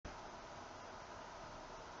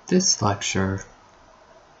This lecture,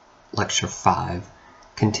 Lecture 5,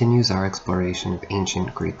 continues our exploration of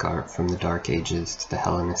ancient Greek art from the Dark Ages to the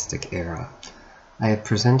Hellenistic era. I have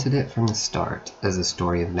presented it from the start as a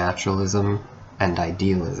story of naturalism and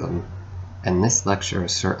idealism, and this lecture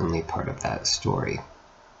is certainly part of that story.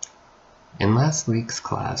 In last week's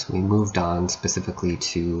class, we moved on specifically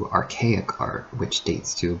to Archaic art, which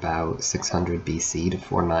dates to about 600 BC to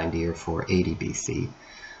 490 or 480 BC.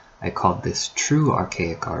 I called this true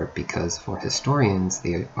Archaic art because for historians,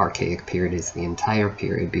 the Archaic period is the entire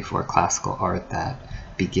period before classical art that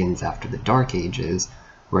begins after the Dark Ages,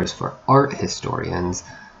 whereas for art historians,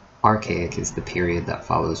 Archaic is the period that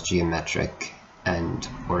follows geometric and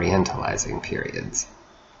orientalizing periods.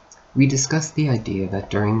 We discussed the idea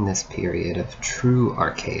that during this period of true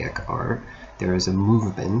Archaic art, there is a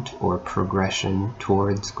movement or progression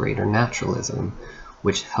towards greater naturalism,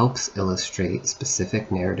 which helps illustrate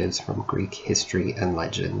specific narratives from Greek history and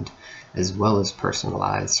legend, as well as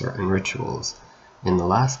personalize certain rituals. In the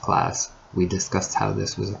last class, we discussed how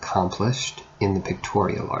this was accomplished in the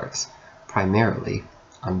pictorial arts, primarily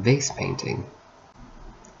on vase painting.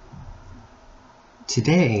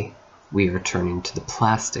 Today, we are turning to the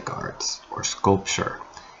plastic arts, or sculpture.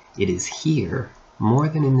 It is here, more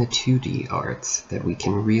than in the 2D arts, that we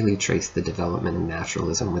can really trace the development of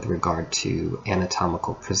naturalism with regard to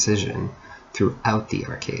anatomical precision throughout the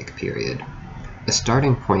Archaic period. A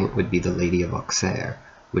starting point would be the Lady of Auxerre,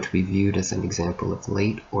 which we viewed as an example of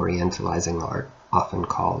late orientalizing art, often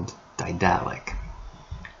called Daedalic.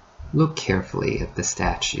 Look carefully at the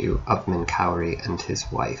statue of Menkaure and his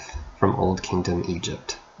wife from Old Kingdom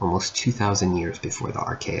Egypt, almost 2,000 years before the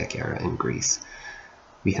Archaic era in Greece.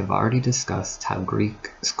 We have already discussed how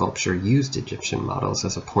Greek sculpture used Egyptian models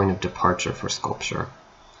as a point of departure for sculpture.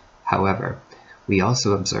 However, we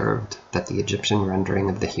also observed that the Egyptian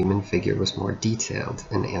rendering of the human figure was more detailed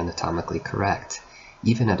and anatomically correct,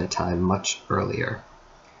 even at a time much earlier.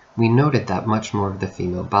 We noted that much more of the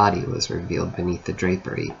female body was revealed beneath the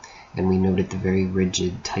drapery, and we noted the very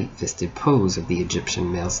rigid, tight-fisted pose of the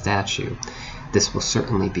Egyptian male statue. This will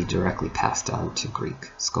certainly be directly passed on to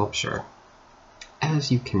Greek sculpture,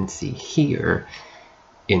 as you can see here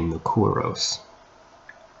in the kouros.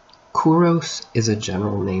 Kouros is a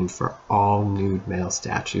general name for all nude male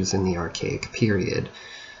statues in the Archaic period.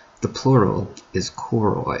 The plural is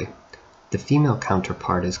kouroi. The female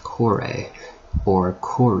counterpart is kore, or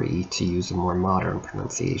kori to use a more modern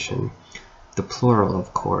pronunciation. The plural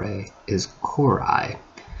of kore is korai.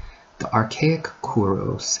 The Archaic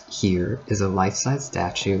kouros here is a life-size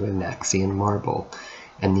statue in Naxian marble,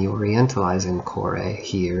 and the orientalizing kore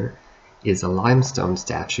here is a limestone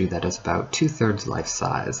statue that is about 2/3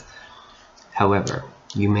 life-size. However,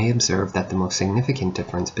 you may observe that the most significant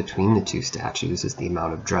difference between the two statues is the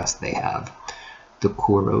amount of dress they have. The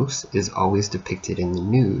kouros is always depicted in the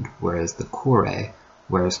nude, whereas the kore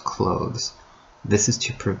wears clothes. This is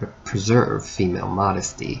to preserve female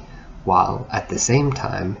modesty, while at the same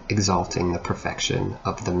time exalting the perfection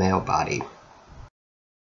of the male body.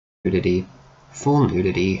 Nudity. Full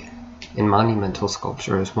nudity in monumental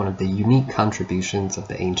sculpture is one of the unique contributions of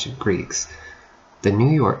the ancient Greeks. The New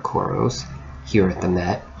York kouros, here at the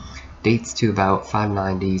Met, dates to about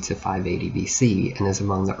 590 to 580 BC and is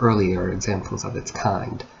among the earlier examples of its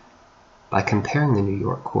kind. By comparing the New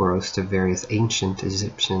York kouros to various ancient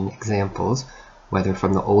Egyptian examples, whether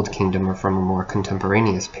from the Old Kingdom or from a more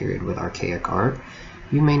contemporaneous period with Archaic art,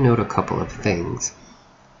 you may note a couple of things.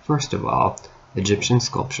 First of all, Egyptian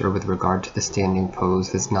sculpture with regard to the standing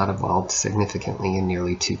pose has not evolved significantly in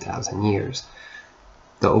nearly 2,000 years.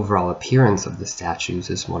 The overall appearance of the statues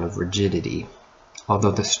is one of rigidity.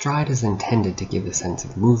 Although the stride is intended to give a sense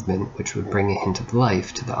of movement, which would bring a hint of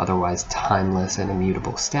life to the otherwise timeless and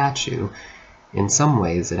immutable statue, in some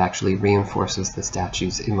ways it actually reinforces the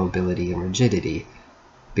statue's immobility and rigidity,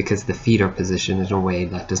 because the feet are positioned in a way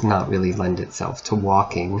that does not really lend itself to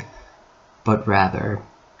walking, but rather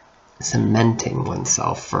cementing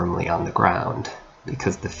oneself firmly on the ground,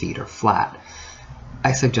 because the feet are flat.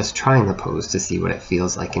 I suggest trying the pose to see what it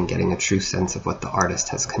feels like and getting a true sense of what the artist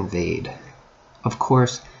has conveyed. Of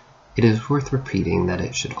course, it is worth repeating that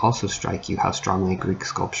it should also strike you how strongly Greek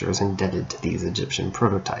sculpture is indebted to these Egyptian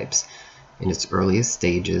prototypes. In its earliest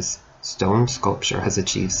stages, stone sculpture has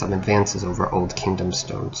achieved some advances over Old Kingdom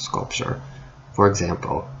stone sculpture. For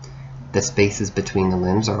example, the spaces between the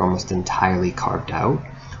limbs are almost entirely carved out,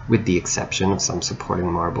 with the exception of some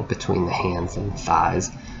supporting marble between the hands and thighs,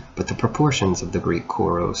 but the proportions of the Greek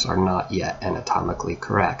kouros are not yet anatomically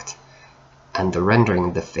correct, and the rendering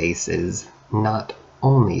of the face is not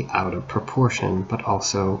only out of proportion, but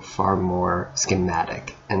also far more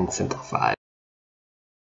schematic and simplified.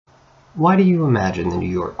 Why do you imagine the New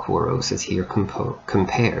York Kouros is here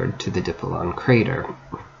compared to the Dipolon crater?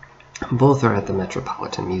 Both are at the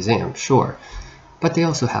Metropolitan Museum, sure, but they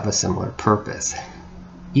also have a similar purpose.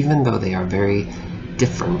 Even though they are very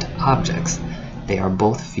different objects, they are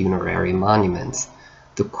both funerary monuments.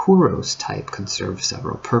 The Kouros type could serve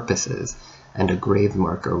several purposes, and a grave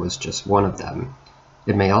marker was just one of them.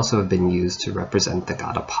 It may also have been used to represent the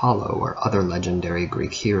god Apollo or other legendary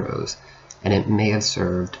Greek heroes, and it may have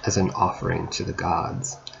served as an offering to the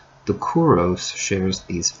gods. The Kouros shares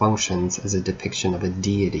these functions as a depiction of a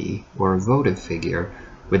deity or a votive figure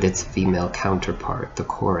with its female counterpart, the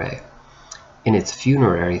Kore. In its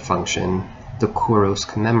funerary function, the Kouros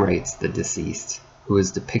commemorates the deceased, who is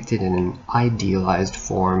depicted in an idealized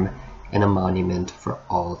form in a monument for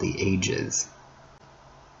all the ages.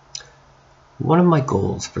 One of my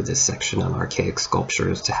goals for this section on archaic sculpture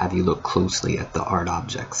is to have you look closely at the art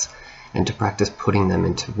objects and to practice putting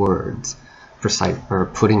into words precisely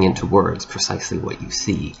what you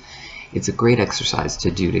see. It's a great exercise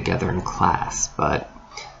to do together in class, but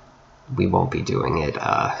we won't be doing it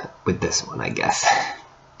with this one, I guess.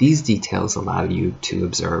 These details allow you to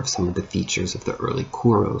observe some of the features of the early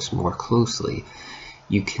Kouros more closely.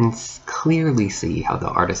 You can clearly see how the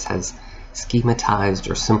artist has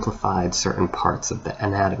schematized or simplified certain parts of the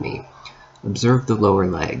anatomy. Observe the lower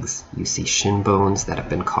legs. You see shin bones that have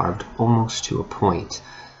been carved almost to a point.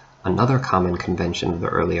 Another common convention of the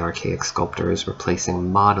early archaic sculptor is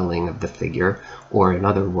replacing modeling of the figure, or in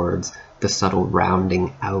other words, the subtle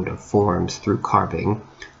rounding out of forms through carving,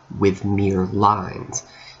 with mere lines.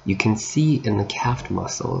 You can see in the calf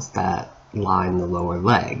muscles that line the lower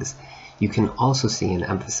legs. You can also see an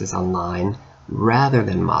emphasis on line rather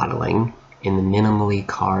than modeling in the minimally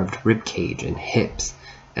carved ribcage and hips.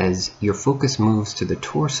 As your focus moves to the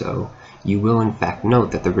torso, you will in fact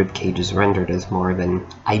note that the ribcage is rendered as more of an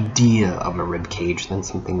idea of a ribcage than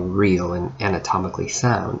something real and anatomically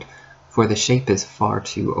sound, for the shape is far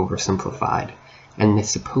too oversimplified, and the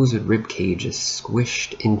supposed ribcage is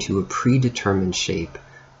squished into a predetermined shape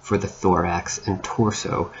for the thorax and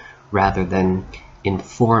torso, rather than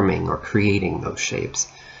informing or creating those shapes.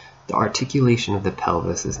 The articulation of the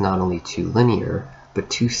pelvis is not only too linear, but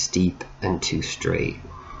too steep and too straight.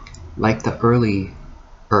 Like the early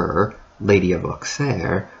Lady of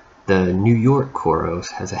Auxerre, the New York Kouros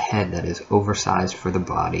has a head that is oversized for the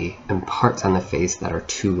body and parts on the face that are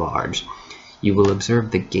too large. You will observe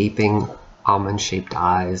the gaping, almond-shaped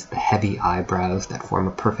eyes, the heavy eyebrows that form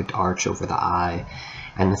a perfect arch over the eye,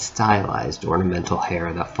 and the stylized ornamental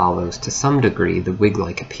hair that follows to some degree the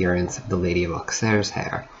wig-like appearance of the Lady of Auxerre's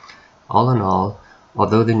hair. All in all,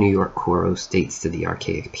 although the New York Kouros dates to the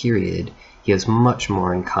Archaic period, he has much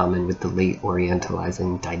more in common with the late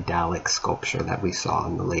Orientalizing Daedalic sculpture that we saw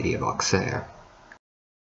in the Lady of Auxerre.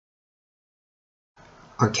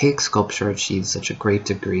 Archaic sculpture achieves such a great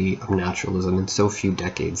degree of naturalism in so few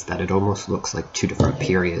decades that it almost looks like two different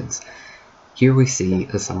periods. Here we see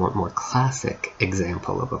a somewhat more classic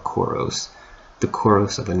example of a Kouros, the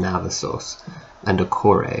Kouros of Anavassos, and a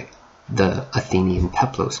Kore, the Athenian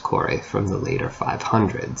Peplos Kore from the later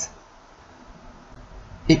 500s.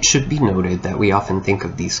 It should be noted that we often think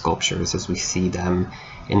of these sculptures as we see them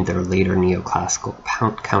in their later neoclassical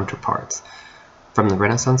counterparts. From the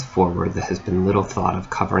Renaissance forward, there has been little thought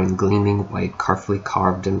of covering gleaming white, carefully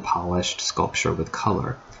carved and polished sculpture with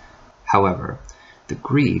color. However, the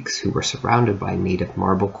Greeks, who were surrounded by native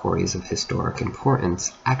marble quarries of historic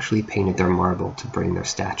importance, actually painted their marble to bring their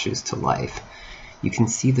statues to life. You can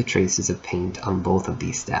see the traces of paint on both of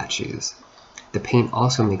these statues. The paint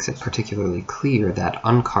also makes it particularly clear that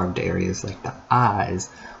uncarved areas like the eyes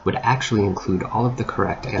would actually include all of the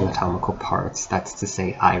correct anatomical parts, that's to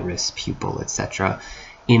say iris, pupil, etc.,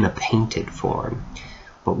 in a painted form.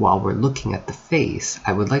 But while we're looking at the face,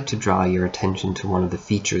 I would like to draw your attention to one of the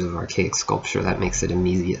features of archaic sculpture that makes it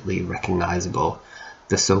immediately recognizable,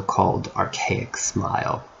 the so-called archaic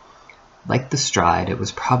smile. Like the stride, it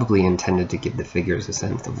was probably intended to give the figures a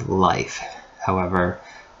sense of life. However,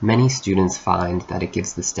 many students find that it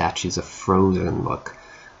gives the statues a frozen look.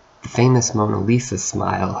 The famous Mona Lisa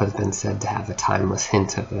smile has been said to have a timeless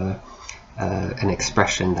hint of an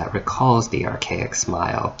expression that recalls the archaic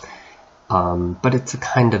smile, but it's a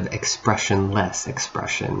kind of expressionless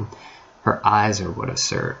expression. Her eyes are what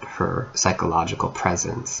assert her psychological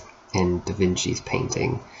presence in Da Vinci's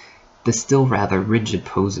painting. The still rather rigid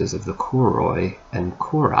poses of the Kouroi and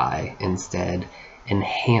Kourai instead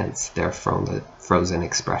enhance their frozen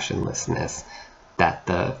expressionlessness that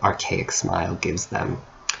the archaic smile gives them.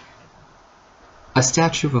 A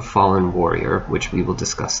statue of a fallen warrior, which we will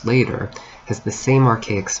discuss later, has the same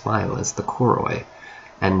archaic smile as the Kouroi.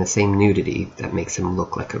 and the same nudity that makes him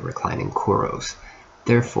look like a reclining Kouros.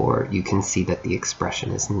 Therefore, you can see that the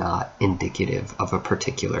expression is not indicative of a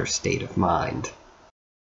particular state of mind.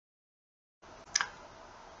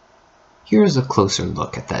 Here is a closer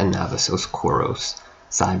look at the Anabasos Kouros,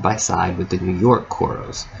 side by side with the New York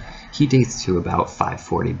Kouros. He dates to about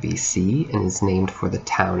 540 BC and is named for the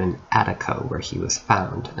town in Attica where he was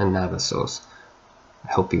found, Anabasos.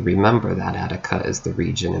 I hope you remember that Attica is the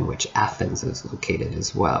region in which Athens is located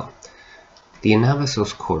as well. The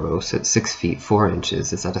Anabasos Kouros at 6 feet 4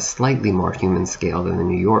 inches is at a slightly more human scale than the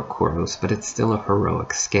New York Kouros, but it's still a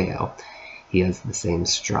heroic scale. He has the same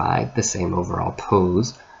stride, the same overall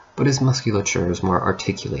pose, but his musculature is more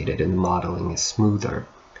articulated and the modeling is smoother.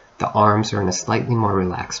 The arms are in a slightly more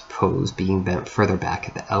relaxed pose, being bent further back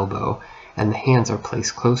at the elbow, and the hands are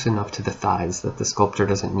placed close enough to the thighs that the sculptor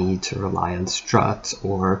doesn't need to rely on struts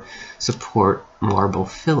or support marble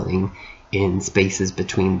filling in spaces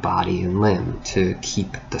between body and limb to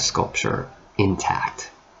keep the sculpture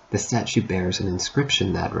intact. The statue bears an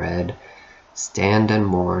inscription that read, "Stand and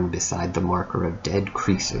mourn beside the marker of dead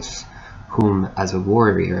Croesus, whom as a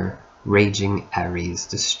warrior raging Ares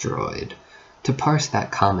destroyed." To parse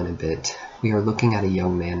that comment a bit, we are looking at a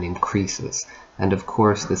young man named Croesus, and of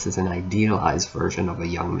course this is an idealized version of a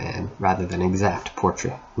young man rather than exact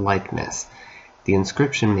portrait likeness. The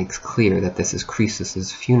inscription makes clear that this is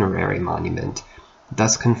Croesus's funerary monument,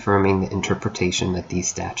 thus confirming the interpretation that these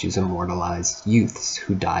statues immortalize youths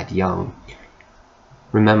who died young.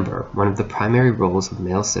 Remember, one of the primary roles of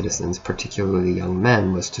male citizens, particularly young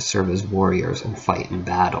men, was to serve as warriors and fight in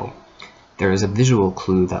battle. There is a visual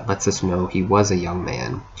clue that lets us know he was a young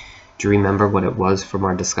man. Do you remember what it was from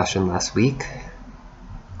our discussion last week?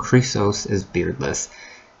 Croesus is beardless,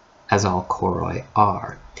 as all Kouroi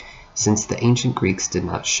are. Since the ancient Greeks did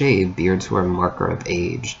not shave, beards were a marker of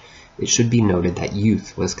age. It should be noted that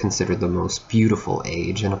youth was considered the most beautiful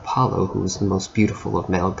age, and Apollo, who was the most beautiful of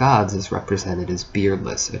male gods, is represented as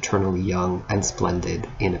beardless, eternally young, and splendid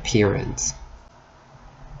in appearance.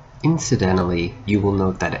 Incidentally, you will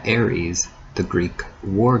note that Ares, the Greek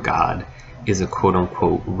war god, is a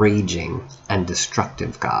quote-unquote raging and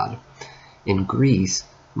destructive god. In Greece,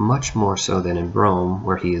 much more so than in Rome,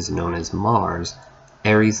 where he is known as Mars,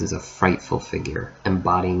 Ares is a frightful figure,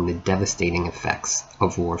 embodying the devastating effects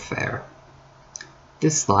of warfare.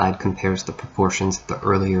 This slide compares the proportions of the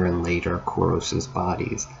earlier and later Kouros'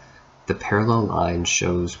 bodies. The parallel line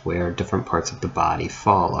shows where different parts of the body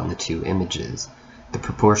fall on the two images. The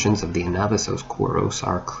proportions of the Anabasos Kouros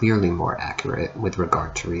are clearly more accurate with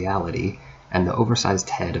regard to reality, and the oversized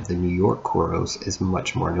head of the New York Kouros is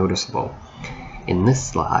much more noticeable. In this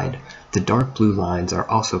slide, the dark blue lines are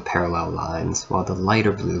also parallel lines, while the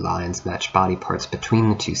lighter blue lines match body parts between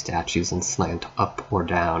the two statues and slant up or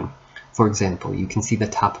down. For example, you can see the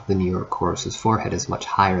top of the New York Kouros' forehead is much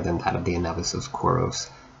higher than that of the Anabasos Kouros,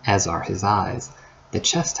 as are his eyes. The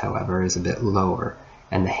chest, however, is a bit lower,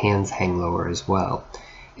 and the hands hang lower as well.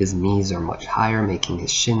 His knees are much higher, making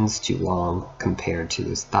his shins too long compared to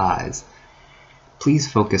his thighs.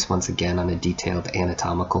 Please focus once again on a detailed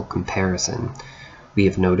anatomical comparison. We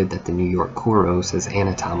have noted that the New York Kouros has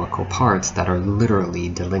anatomical parts that are literally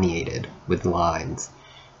delineated with lines.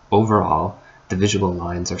 Overall, the visual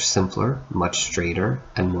lines are simpler, much straighter,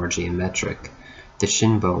 and more geometric. The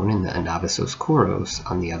shin bone in the Anabasos Kouros,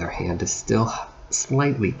 on the other hand, is still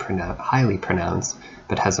slightly highly pronounced,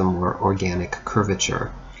 but has a more organic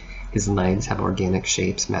curvature. His legs have organic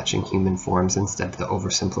shapes matching human forms instead of the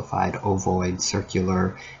oversimplified ovoid,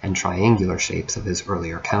 circular, and triangular shapes of his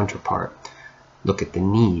earlier counterpart. Look at the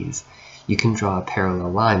knees. You can draw a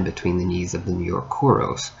parallel line between the knees of the New York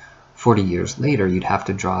Kouros. 40 years later, you'd have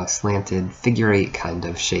to draw a slanted figure-8 kind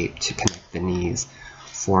of shape to connect the knees.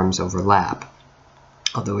 Forms overlap.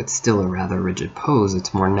 Although it's still a rather rigid pose,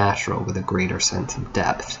 it's more natural with a greater sense of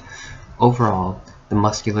depth. Overall, the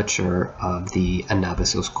musculature of the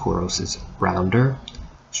Anabasos Kouros is rounder,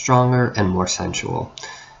 stronger, and more sensual.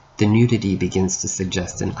 The nudity begins to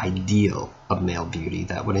suggest an ideal of male beauty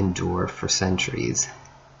that would endure for centuries.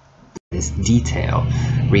 This detail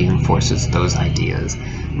reinforces those ideas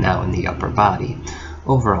now in the upper body.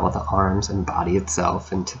 Overall, the arms and body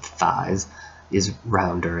itself into the thighs is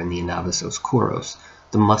rounder in the Anabasos Kouros.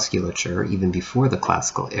 The musculature, even before the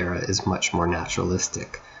classical era, is much more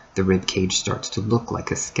naturalistic. The rib cage starts to look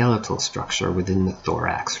like a skeletal structure within the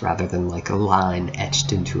thorax rather than like a line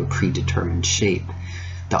etched into a predetermined shape.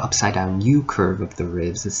 The upside-down U curve of the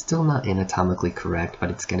ribs is still not anatomically correct, but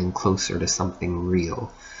it's getting closer to something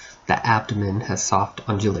real. The abdomen has soft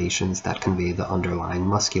undulations that convey the underlying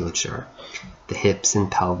musculature. The hips and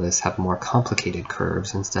pelvis have more complicated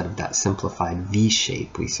curves instead of that simplified V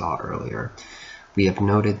shape we saw earlier. We have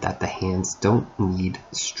noted that the hands don't need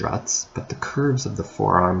struts, but the curves of the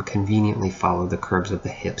forearm conveniently follow the curves of the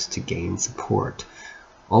hips to gain support.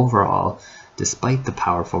 Overall, despite the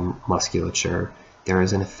powerful musculature, there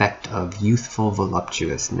is an effect of youthful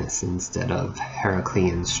voluptuousness instead of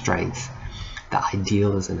Heraclean strength. The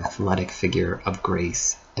ideal is an athletic figure of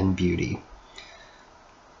grace and beauty.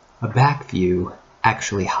 A back view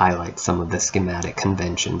actually highlights some of the schematic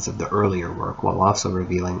conventions of the earlier work while also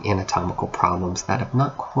revealing anatomical problems that have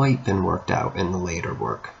not quite been worked out in the later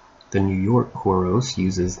work. The New York Kouros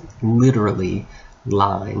uses literally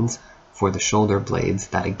lines for the shoulder blades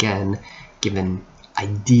that again give an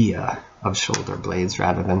idea of shoulder blades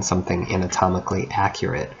rather than something anatomically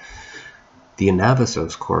accurate. The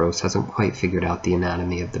Anavasos Kouros hasn't quite figured out the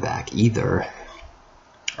anatomy of the back either,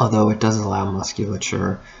 although it does allow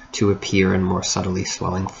musculature to appear in more subtly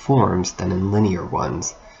swelling forms than in linear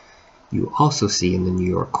ones. You also see in the New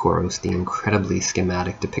York Kouros the incredibly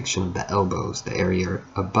schematic depiction of the elbows, the area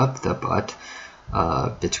above the butt,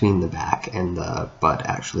 between the back and the butt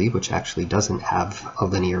actually, which actually doesn't have a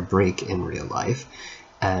linear break in real life,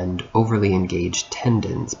 and overly engaged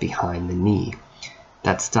tendons behind the knee.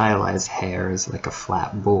 That stylized hair is like a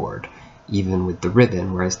flat board, even with the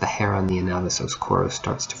ribbon, whereas the hair on the Anavasos Kouros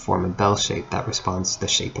starts to form a bell shape that responds to the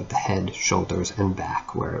shape of the head, shoulders, and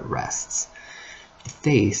back where it rests. The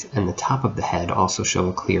face and the top of the head also show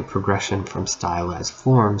a clear progression from stylized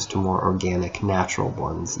forms to more organic, natural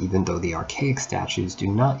ones, even though the archaic statues do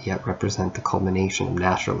not yet represent the culmination of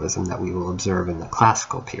naturalism that we will observe in the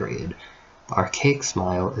classical period. The archaic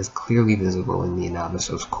smile is clearly visible in the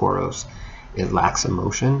Anavasos Kouros. It lacks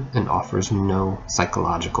emotion and offers no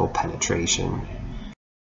psychological penetration.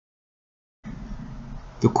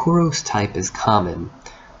 The Kouros type is common,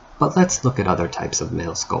 but let's look at other types of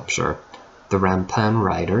male sculpture. The Rampin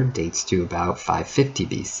rider dates to about 550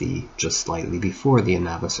 BC, just slightly before the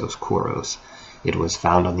Anavasos Kouros. It was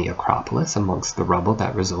found on the Acropolis amongst the rubble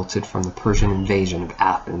that resulted from the Persian invasion of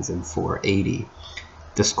Athens in 480.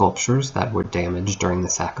 The sculptures that were damaged during the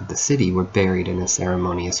sack of the city were buried in a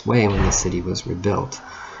ceremonious way when the city was rebuilt,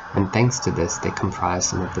 and thanks to this they comprise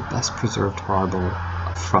some of the best preserved marble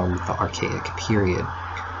from the Archaic period.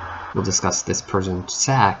 We'll discuss this Persian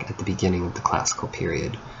sack at the beginning of the classical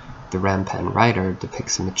period. The Rampin rider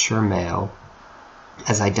depicts a mature male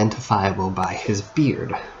as identifiable by his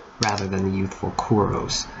beard rather than the youthful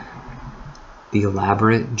Kouros. The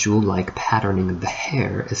elaborate jewel-like patterning of the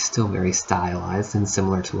hair is still very stylized and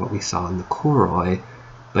similar to what we saw in the Kouroi,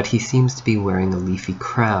 but he seems to be wearing a leafy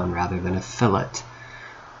crown rather than a fillet.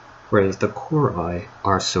 Whereas the Kouroi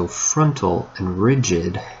are so frontal and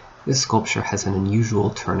rigid, this sculpture has an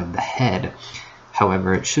unusual turn of the head.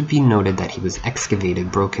 However, it should be noted that he was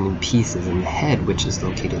excavated broken in pieces, and the head, which is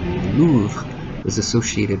located in the Louvre, was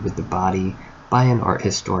associated with the body by an art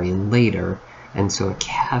historian later, and so a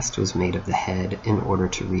cast was made of the head in order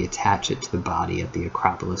to reattach it to the body at the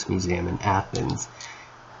Acropolis Museum in Athens.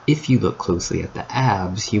 If you look closely at the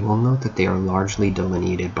abs, you will note that they are largely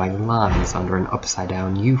delineated by lines under an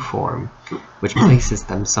upside-down U form, which places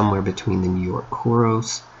them somewhere between the New York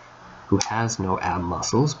Kouros, who has no ab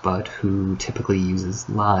muscles, but who typically uses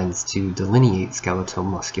lines to delineate skeletal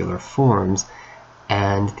muscular forms,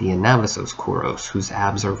 and the Anavasos Kouros, whose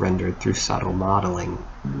abs are rendered through subtle modeling.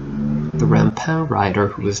 The Rampin rider,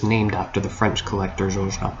 who was named after the French collector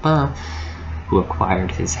Georges Rampin, who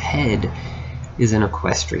acquired his head, is an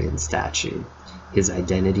equestrian statue. His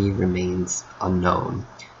identity remains unknown.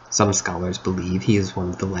 Some scholars believe he is one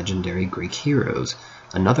of the legendary Greek heroes.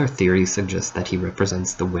 Another theory suggests that he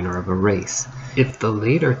represents the winner of a race. If the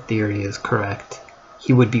later theory is correct,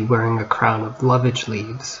 he would be wearing a crown of lovage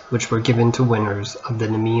leaves, which were given to winners of the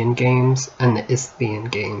Nemean Games and the Isthmian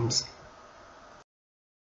Games.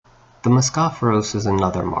 The Moscophoros is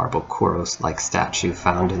another marble Kouros-like statue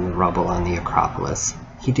found in the rubble on the Acropolis.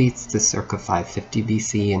 He dates to circa 550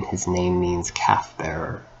 BC, and his name means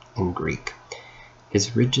calf-bearer in Greek.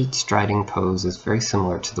 His rigid, striding pose is very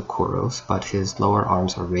similar to the Kouros, but his lower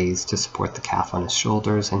arms are raised to support the calf on his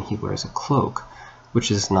shoulders, and he wears a cloak, which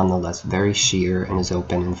is nonetheless very sheer and is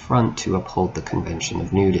open in front to uphold the convention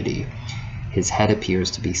of nudity. His head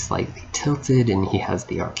appears to be slightly tilted, and he has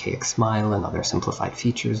the archaic smile and other simplified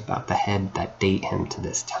features about the head that date him to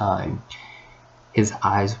this time. His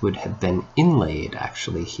eyes would have been inlaid,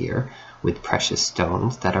 actually, here, with precious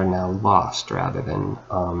stones that are now lost rather than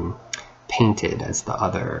painted as the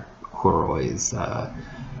other Kouroi's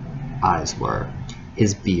eyes were.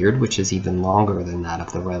 His beard, which is even longer than that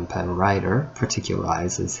of the rampant rider,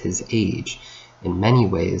 particularizes his age. In many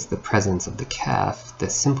ways, the presence of the calf, the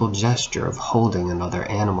simple gesture of holding another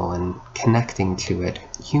animal and connecting to it,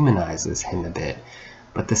 humanizes him a bit,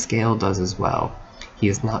 but the scale does as well. He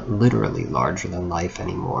is not literally larger than life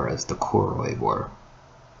anymore as the Koroi were.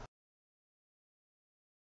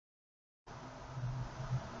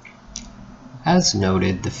 As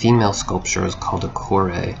noted, the female sculpture is called a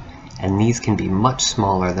kore, and these can be much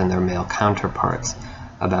smaller than their male counterparts.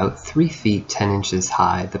 About 3 feet 10 inches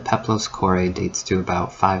high, the Peplos kore dates to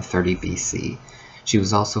about 530 BC. She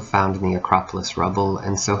was also found in the Acropolis rubble,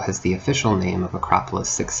 and so has the official name of Acropolis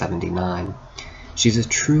 679. She's a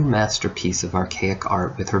true masterpiece of archaic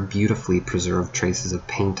art with her beautifully preserved traces of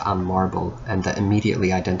paint on marble and the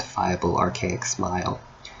immediately identifiable archaic smile.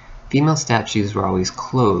 Female statues were always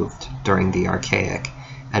clothed during the Archaic,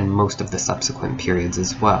 and most of the subsequent periods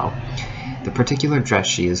as well. The particular dress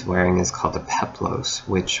she is wearing is called a peplos,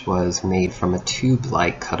 which was made from a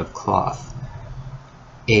tube-like cut of cloth.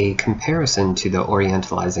 A comparison to the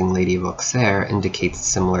orientalizing Lady of Auxerre indicates a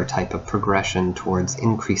similar type of progression towards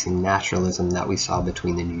increasing naturalism that we saw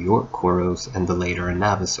between the New York Koros and the later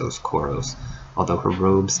Anavassos Koros, although her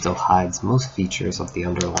robe still hides most features of the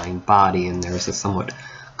underlying body, and there is a somewhat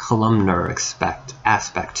columnar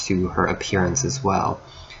aspect to her appearance as well,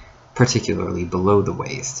 particularly below the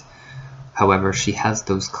waist. However, she has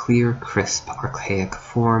those clear, crisp, archaic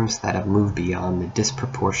forms that have moved beyond the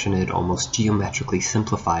disproportionate, almost geometrically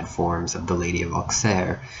simplified forms of the Lady of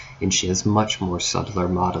Auxerre, and she has much more subtler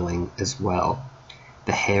modeling as well.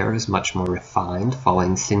 The hair is much more refined,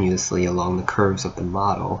 falling sinuously along the curves of the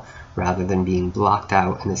model, rather than being blocked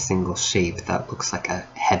out in a single shape that looks like a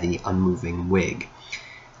heavy, unmoving wig.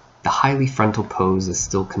 The highly frontal pose is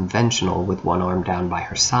still conventional, with one arm down by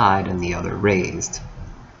her side and the other raised.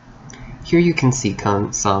 Here you can see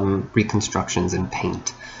some reconstructions in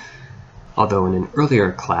paint. Although in an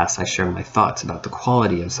earlier class I shared my thoughts about the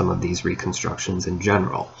quality of some of these reconstructions in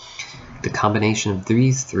general. The combination of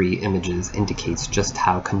these 3 images indicates just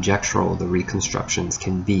how conjectural the reconstructions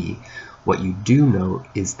can be. What you do note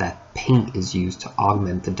is that paint is used to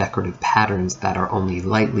augment the decorative patterns that are only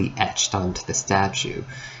lightly etched onto the statue.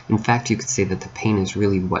 In fact, you could say that the paint is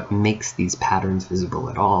really what makes these patterns visible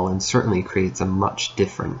at all, and certainly creates a much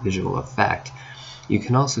different visual effect. You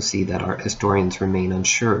can also see that art historians remain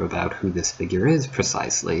unsure about who this figure is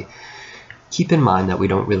precisely. Keep in mind that we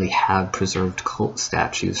don't really have preserved cult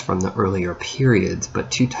statues from the earlier periods,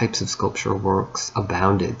 but 2 types of sculpture works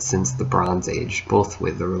abounded since the Bronze Age, both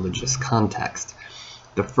with a religious context.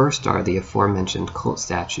 The first are the aforementioned cult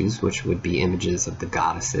statues, which would be images of the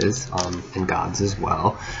goddesses, and gods as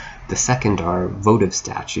well. The second are votive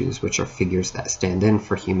statues, which are figures that stand in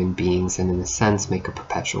for human beings and in a sense make a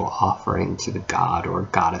perpetual offering to the god or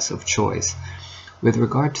goddess of choice. With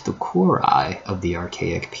regard to the Koroi of the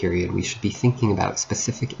Archaic period, we should be thinking about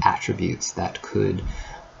specific attributes that could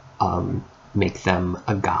make them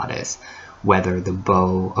a goddess, whether the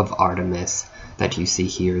bow of Artemis that you see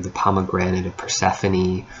here, the pomegranate of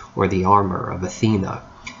Persephone, or the armor of Athena.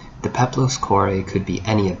 The Peplos Kore could be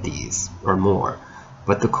any of these, or more,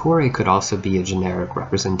 but the Kore could also be a generic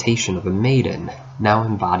representation of a maiden, now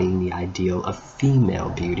embodying the ideal of female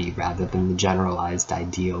beauty rather than the generalized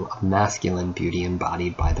ideal of masculine beauty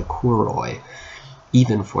embodied by the Koroi,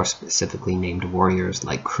 even for specifically named warriors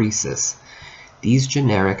like Croesus. These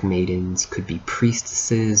generic maidens could be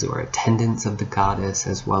priestesses or attendants of the goddess,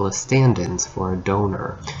 as well as stand-ins for a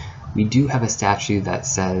donor. We do have a statue that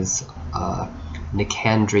says,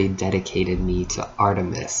 Nicandre dedicated me to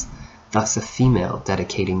Artemis, thus a female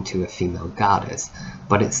dedicating to a female goddess,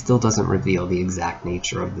 but it still doesn't reveal the exact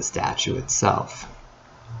nature of the statue itself.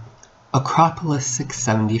 Acropolis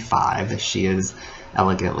 675, as she is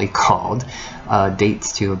elegantly called,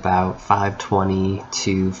 dates to about 520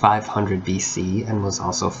 to 500 BC and was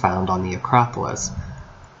also found on the Acropolis.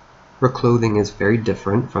 Her clothing is very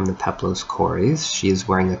different from the Peplos Kores. She is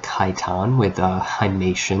wearing a chiton with a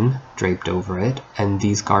himation draped over it, and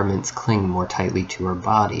these garments cling more tightly to her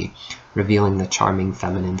body, revealing the charming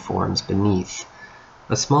feminine forms beneath.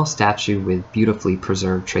 A small statue with beautifully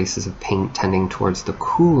preserved traces of paint tending towards the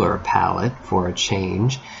cooler palette for a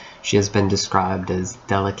change. She has been described as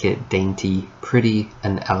delicate, dainty, pretty,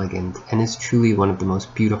 and elegant, and is truly one of the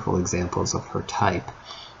most beautiful examples of her type.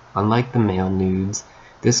 Unlike the male nudes,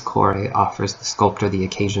 this Kore offers the sculptor the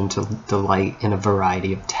occasion to delight in a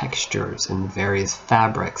variety of textures and various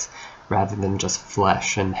fabrics, rather than just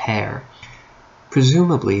flesh and hair.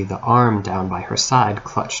 Presumably, the arm down by her side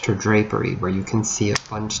clutched her drapery, where you can see it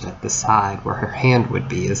bunched at the side where her hand would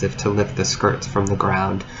be, as if to lift the skirts from the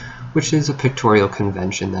ground, which is a pictorial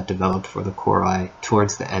convention that developed for the koroi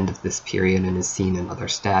towards the end of this period and is seen in other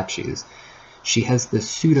statues. She has the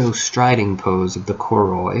pseudo-striding pose of the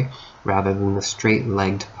koroi rather than the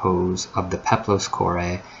straight-legged pose of the peplos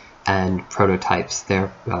koroi and prototypes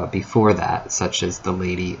there before that, such as the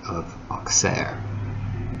Lady of Auxerre.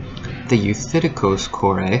 The Euthydenkos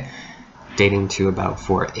koroi, dating to about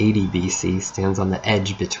 480 BC, stands on the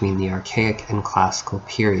edge between the Archaic and Classical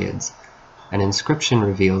periods. An inscription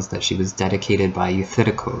reveals that she was dedicated by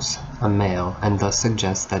Euthydenkos, a male, and thus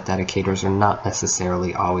suggests that dedicators are not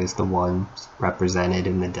necessarily always the ones represented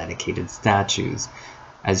in the dedicated statues.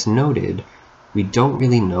 As noted, we don't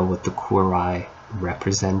really know what the koroi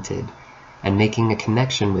represented, and making a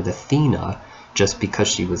connection with Athena just because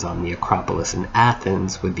she was on the Acropolis in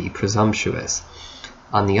Athens would be presumptuous.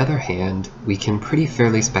 On the other hand, we can pretty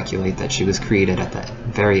fairly speculate that she was created at the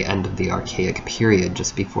very end of the Archaic period,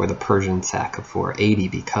 just before the Persian sack of 480,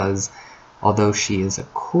 because although she is a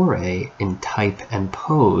koroi in type and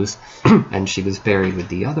pose, and she was buried with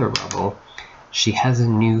the other rubble, she has a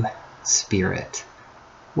new spirit.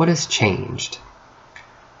 What has changed?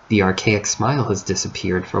 The archaic smile has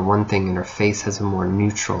disappeared. For one thing, and her face has a more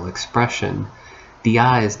neutral expression. The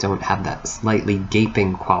eyes don't have that slightly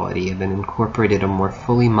gaping quality and incorporated a more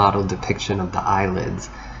fully modeled depiction of the eyelids.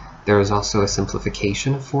 There is also a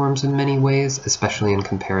simplification of forms in many ways, especially in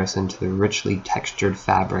comparison to the richly textured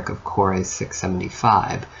fabric of Koroi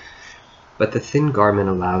 675. But the thin garment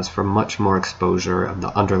allows for much more exposure of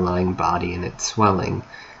the underlying body and its swelling,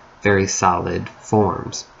 very solid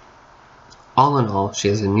forms. All in all, she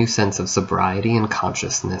has a new sense of sobriety and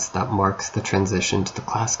consciousness that marks the transition to the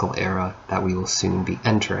classical era that we will soon be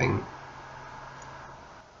entering.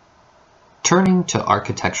 Turning to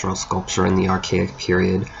architectural sculpture in the Archaic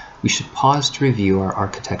period, we should pause to review our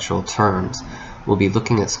architectural terms. We'll be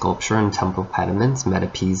looking at sculpture in temple pediments,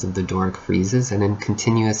 metopes of the Doric friezes, and in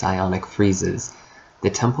continuous Ionic friezes. The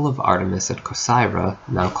Temple of Artemis at Corcyra,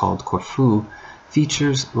 now called Corfu,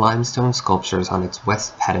 features limestone sculptures on its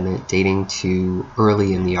west pediment dating to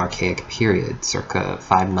early in the Archaic period, circa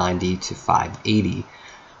 590 to 580.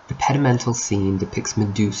 The pedimental scene depicts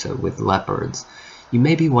Medusa with leopards. You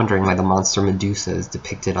may be wondering why the monster Medusa is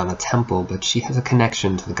depicted on a temple, but she has a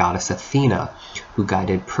connection to the goddess Athena, who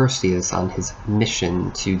guided Perseus on his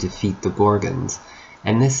mission to defeat the Gorgons,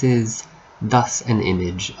 and this is thus an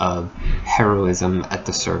image of heroism at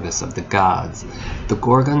the service of the gods. The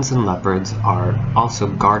Gorgons and leopards are also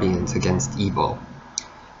guardians against evil.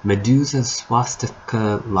 Medusa's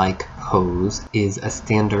swastika-like pose is a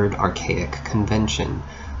standard archaic convention,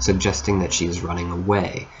 suggesting that she is running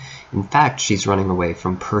away. In fact, she's running away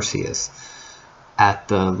from Perseus. At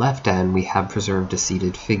the left end, we have preserved a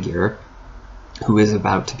seated figure who is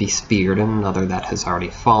about to be speared and another that has already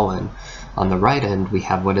fallen. On the right end, we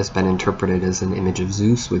have what has been interpreted as an image of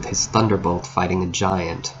Zeus with his thunderbolt fighting a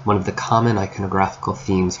giant, one of the common iconographical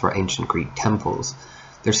themes for ancient Greek temples.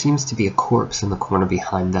 There seems to be a corpse in the corner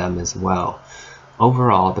behind them as well.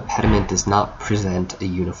 Overall, the pediment does not present a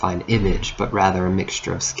unified image, but rather a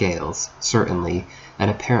mixture of scales, certainly, and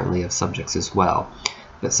apparently of subjects as well.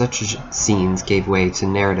 But such scenes gave way to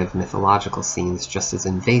narrative mythological scenes, just as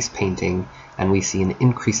in vase painting, and we see an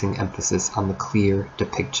increasing emphasis on the clear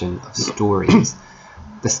depiction of stories.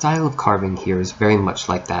 The style of carving here is very much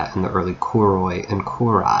like that in the early koroi and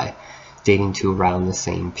korai, dating to around the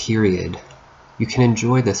same period. You can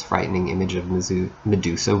enjoy this frightening image of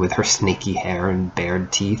Medusa with her snaky hair and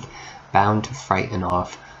bared teeth, bound to frighten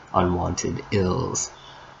off unwanted ills.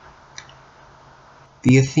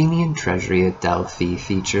 The Athenian treasury at Delphi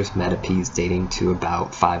features metopes dating to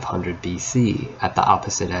about 500 BC, at the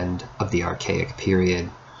opposite end of the Archaic period.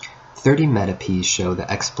 30 metopes show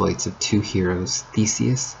the exploits of two heroes,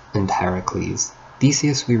 Theseus and Heracles.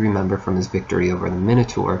 Theseus we remember from his victory over the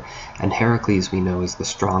Minotaur, and Heracles we know as the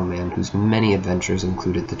strong man whose many adventures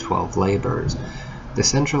included the 12 labors. The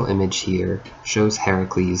central image here shows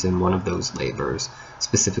Heracles in one of those labors,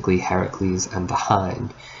 specifically Heracles and the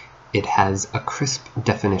hind. It has a crisp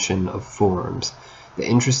definition of forms. The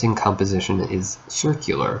interesting composition is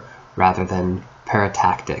circular rather than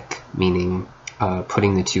paratactic, meaning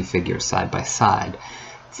putting the two figures side by side.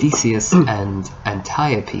 Theseus and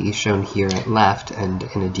Antiope, shown here at left and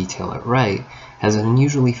in a detail at right, has an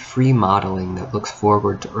unusually free modeling that looks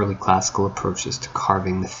forward to early classical approaches to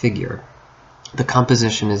carving the figure. The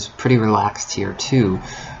composition is pretty relaxed here too.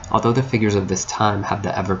 Although the figures of this time have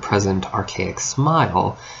the ever-present archaic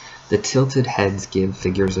smile, the tilted heads give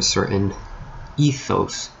figures a certain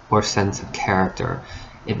ethos or sense of character.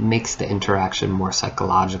 It makes the interaction more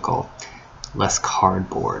psychological, less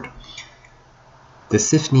cardboard. The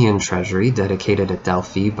Sifnian treasury, dedicated at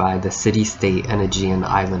Delphi by the city-state and Aegean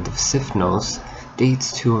island of Sifnos,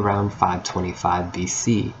 dates to around 525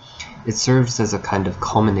 BC. It serves as a kind of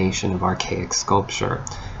culmination of archaic sculpture.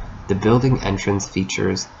 The building entrance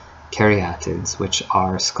features caryatids, which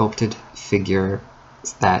are sculpted figures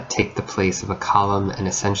that take the place of a column and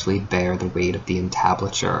essentially bear the weight of the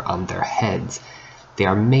entablature on their heads. They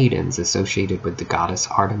are maidens associated with the goddess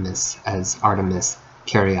Artemis as Artemis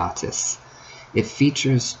Caryatis. It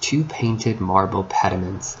features 2 painted marble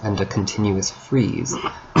pediments and a continuous frieze,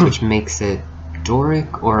 which makes it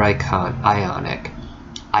Doric or Ionic.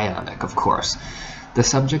 Ionic, of course. The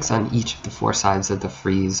subjects on each of the 4 sides of the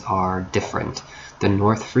frieze are different. The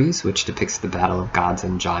north frieze, which depicts the battle of gods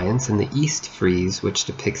and giants, and the east frieze, which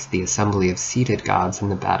depicts the assembly of seated gods in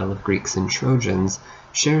the battle of Greeks and Trojans,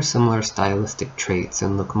 share similar stylistic traits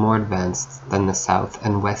and look more advanced than the south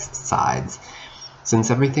and west sides. Since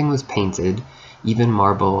everything was painted, even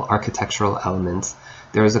marble architectural elements,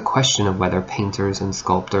 there is a question of whether painters and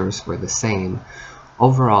sculptors were the same.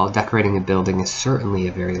 Overall, decorating a building is certainly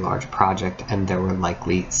a very large project, and there were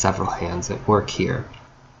likely several hands at work here.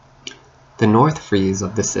 The north frieze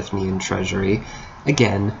of the Sifnian treasury,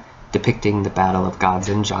 again depicting the battle of gods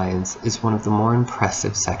and giants, is one of the more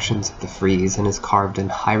impressive sections of the frieze and is carved in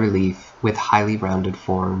high relief with highly rounded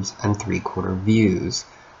forms and 3/4 views.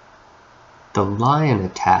 The lion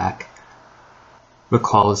attack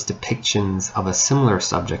recalls depictions of a similar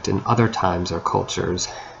subject in other times or cultures.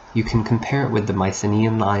 You can compare it with the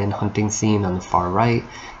Mycenaean lion hunting scene on the far right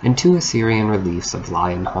and 2 Assyrian reliefs of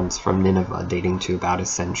lion hunts from Nineveh dating to about a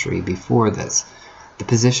century before this. The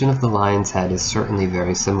position of the lion's head is certainly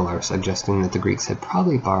very similar, suggesting that the Greeks had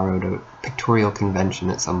probably borrowed a pictorial convention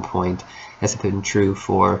at some point, as had been true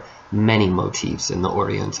for many motifs in the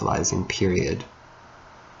Orientalizing period.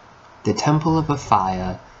 The Temple of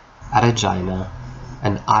Apphia at Aegina,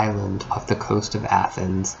 an island off the coast of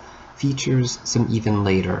Athens, features some even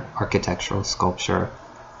later architectural sculpture.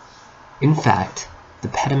 In fact, the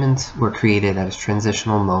pediments were created at a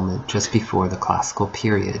transitional moment just before the classical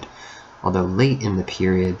period. Although late in the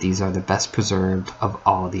period, these are the best preserved of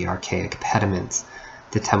all the archaic pediments.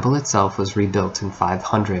 The temple itself was rebuilt in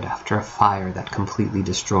 500 after a fire that completely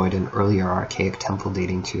destroyed an earlier archaic temple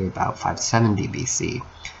dating to about 570 BC.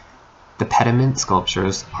 The pediment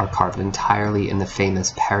sculptures are carved entirely in the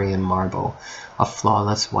famous Parian marble, a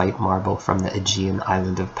flawless white marble from the Aegean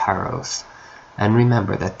island of Paros. And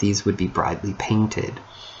remember that these would be brightly painted.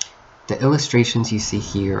 The illustrations you see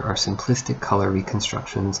here are simplistic color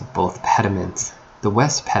reconstructions of both pediments. The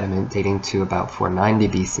west pediment, dating to about 490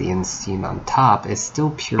 BC and seen on top, is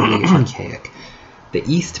still purely archaic. The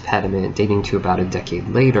east pediment, dating to about a decade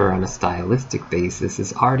later on a stylistic basis,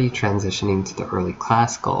 is already transitioning to the early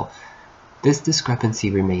classical. This discrepancy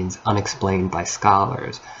remains unexplained by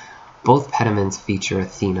scholars. Both pediments feature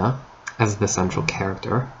Athena as the central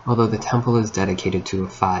character, although the temple is dedicated to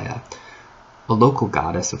Apphia, a local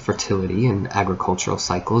goddess of fertility and agricultural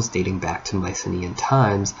cycles dating back to Mycenaean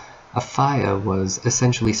times. Apphia was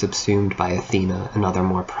essentially subsumed by Athena and other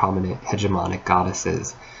more prominent hegemonic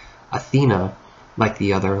goddesses. Athena, like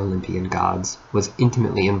the other Olympian gods, was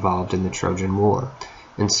intimately involved in the Trojan War,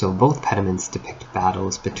 and so both pediments depict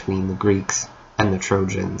battles between the Greeks and the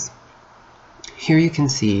Trojans. Here you can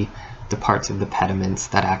see the parts of the pediments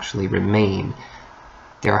that actually remain.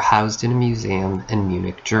 They are housed in a museum in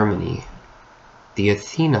Munich, Germany. The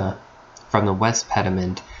Athena from the west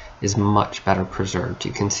pediment is much better preserved.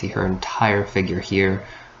 You can see her entire figure here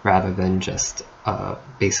rather than just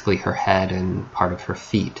basically her head and part of her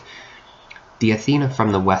feet. The Athena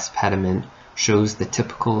from the west pediment shows the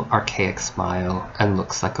typical archaic smile and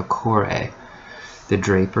looks like a kore. The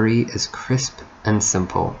drapery is crisp and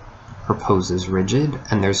simple. Her pose is rigid,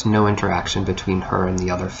 and there's no interaction between her and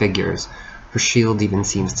the other figures. Her shield even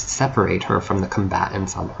seems to separate her from the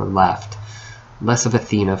combatants on her left. Less of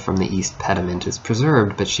Athena from the east pediment is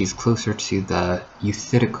preserved, but she's closer to the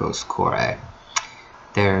Euthydikos kore.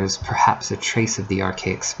 There's perhaps a trace of the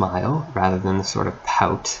archaic smile, rather than the sort of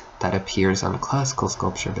pout that appears on classical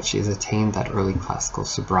sculpture, but she has attained that early classical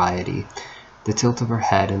sobriety. The tilt of her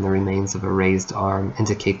head and the remains of a raised arm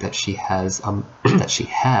indicate that she has that she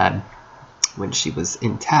had, when she was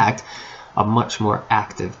intact, a much more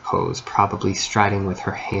active pose, probably striding with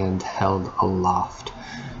her hand held aloft.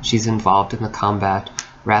 She's involved in the combat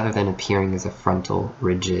rather than appearing as a frontal,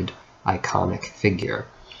 rigid, iconic figure.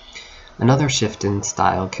 Another shift in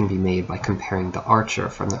style can be made by comparing the archer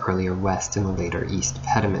from the earlier west and the later east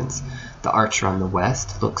pediments. The archer on the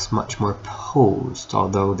west looks much more posed,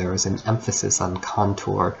 although there is an emphasis on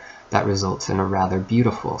contour that results in a rather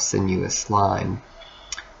beautiful, sinuous line.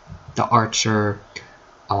 The archer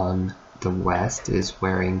on the west is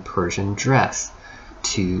wearing Persian dress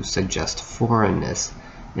to suggest foreignness,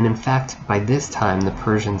 and in fact by this time the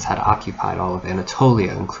Persians had occupied all of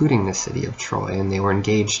Anatolia, including the city of Troy, and they were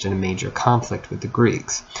engaged in a major conflict with the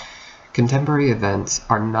Greeks. Contemporary events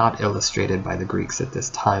are not illustrated by the Greeks at this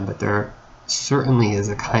time, but there certainly is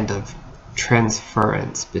a kind of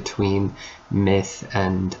transference between myth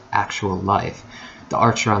and actual life. The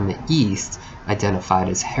archer on the east, identified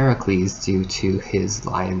as Heracles due to his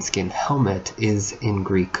lion skin helmet, is in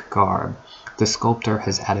Greek garb. The sculptor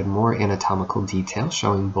has added more anatomical detail,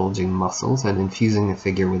 showing bulging muscles and infusing the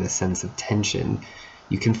figure with a sense of tension.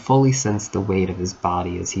 You can fully sense the weight of his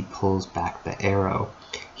body as he pulls back the arrow.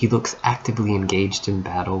 He looks actively engaged in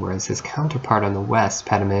battle, whereas his counterpart on the west,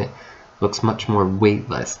 Pediment, looks much more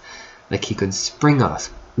weightless, like he could spring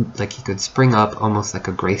up almost like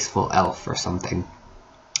a graceful elf or something.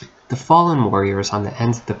 The fallen warriors on the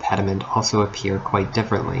ends of the pediment also appear quite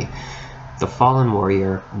differently. The fallen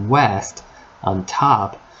warrior west on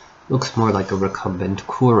top looks more like a recumbent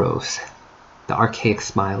Kouros. The archaic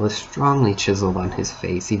smile is strongly chiseled on his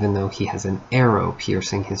face, even though he has an arrow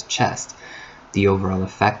piercing his chest. The overall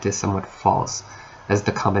effect is somewhat false, as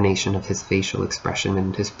the combination of his facial expression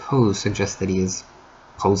and his pose suggests that he is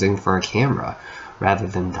posing for a camera, rather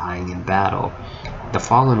than dying in battle. The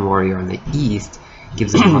fallen warrior on the east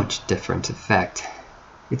gives a much different effect.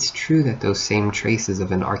 It's true that those same traces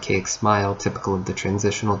of an archaic smile typical of the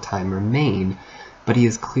transitional time remain, but he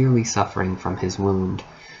is clearly suffering from his wound.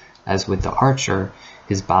 As with the archer,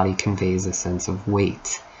 his body conveys a sense of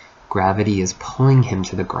weight. Gravity is pulling him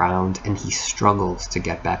to the ground, and he struggles to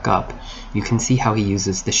get back up. You can see how he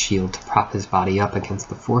uses the shield to prop his body up against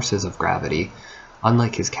the forces of gravity.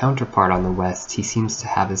 Unlike his counterpart on the west, he seems to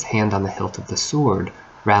have his hand on the hilt of the sword,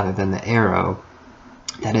 rather than the arrow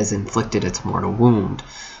that has inflicted its mortal wound.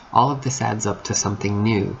 All of this adds up to something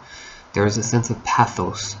new. There is a sense of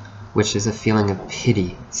pathos, which is a feeling of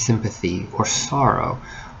pity, sympathy, or sorrow,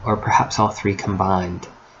 or perhaps all three combined,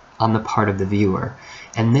 on the part of the viewer.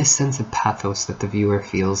 And this sense of pathos that the viewer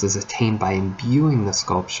feels is attained by imbuing the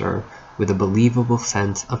sculpture with a believable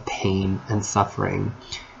sense of pain and suffering.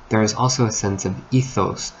 There is also a sense of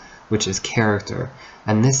ethos, which is character,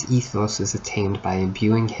 and this ethos is attained by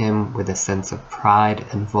imbuing him with a sense of pride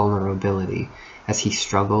and vulnerability, as he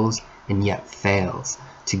struggles and yet fails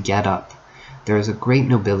to get up. There is a great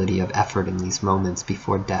nobility of effort in these moments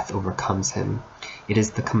before death overcomes him. It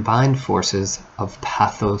is the combined forces of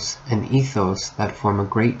pathos and ethos that form a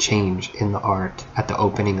great change in the art at the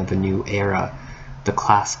opening of a new era, the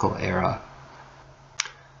classical era.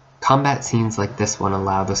 Combat scenes like this one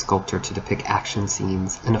allow the sculptor to depict action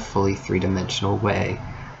scenes in a fully three-dimensional way.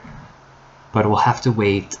 But we'll have to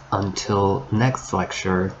wait until next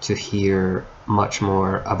lecture to hear much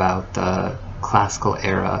more about the classical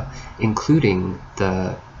era, including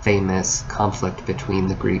the famous conflict between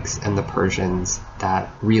the Greeks and the Persians that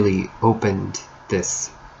really opened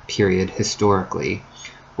this period historically,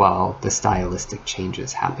 while the stylistic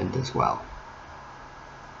changes happened as well.